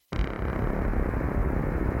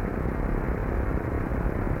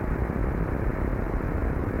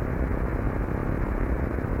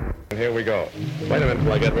Here we go. Wait a minute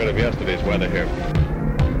until I get rid of yesterday's weather here.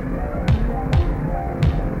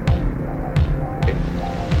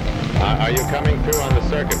 Are you coming through on the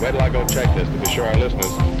circuit? Wait till I go check this to be sure our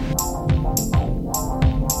listeners...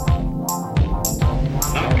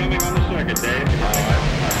 Not coming on the circuit, Dave. All right.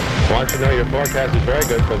 I want you to know your forecast is very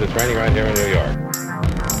good because it's raining right here in New York.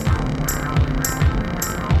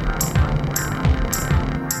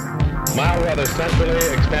 Mild weather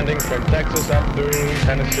centrally extending from Texas up through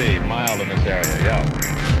Tennessee. Mild in this area, yeah.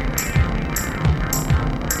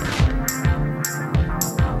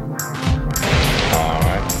 All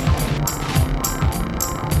right.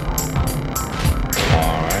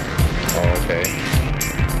 All right. Okay.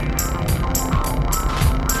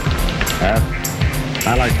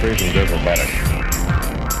 I like freezing drizzle better.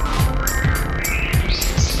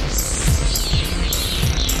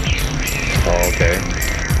 Okay.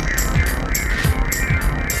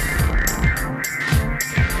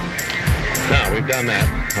 Now, we've done that.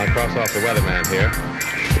 I'll cross off the weatherman here.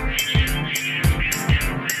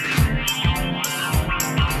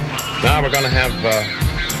 Now we're going to have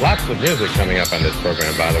lots of music coming up on this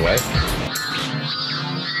program, by the way.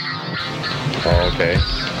 Okay.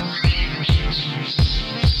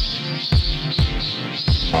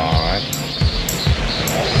 All right.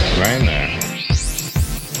 Rain there.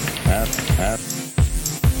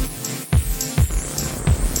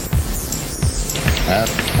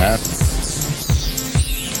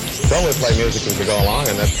 So we'll play music as we go along,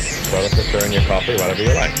 and that's whether to stir in your coffee, whatever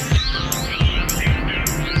you like.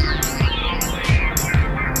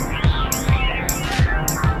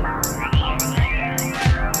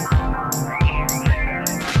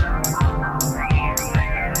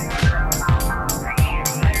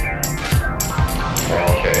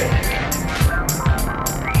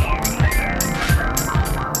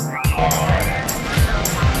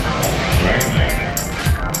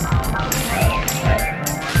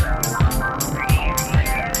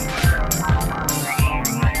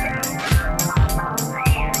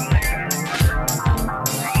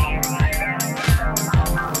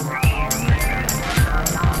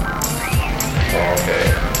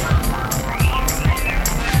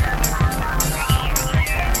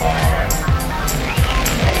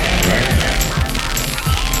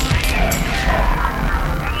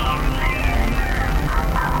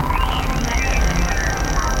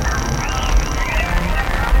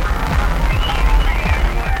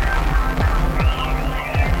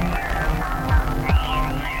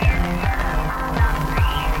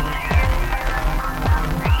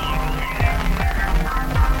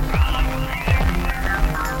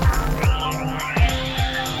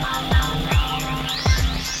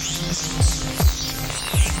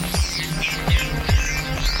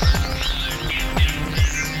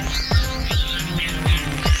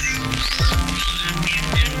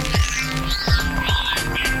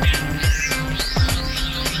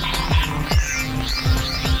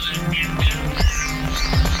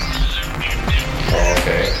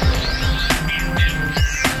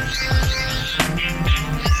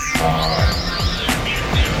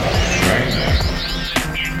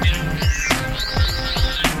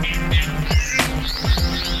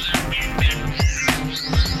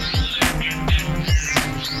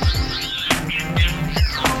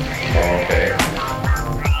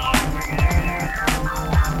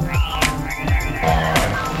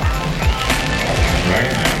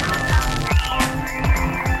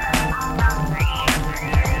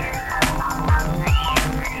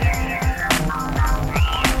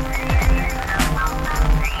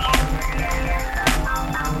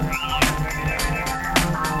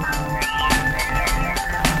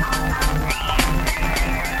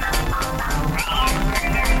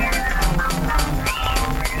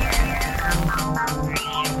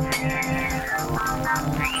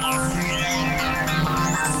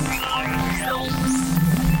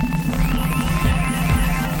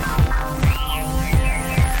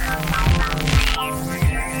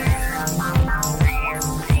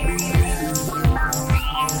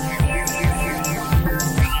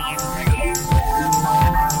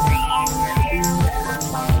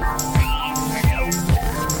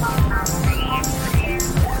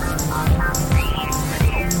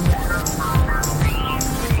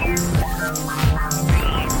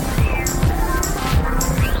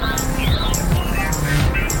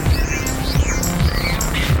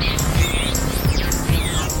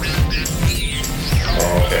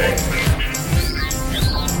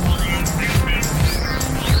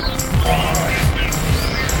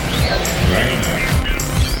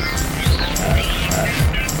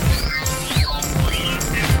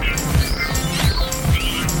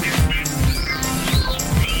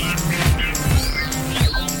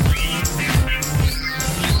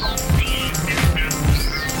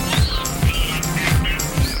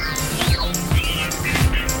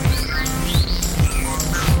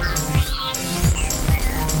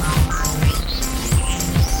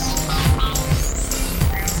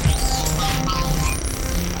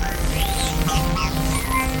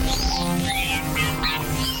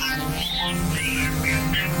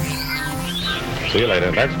 See you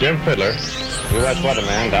later. That's Jim Fiddler, U.S.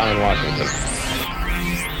 weatherman down in Washington.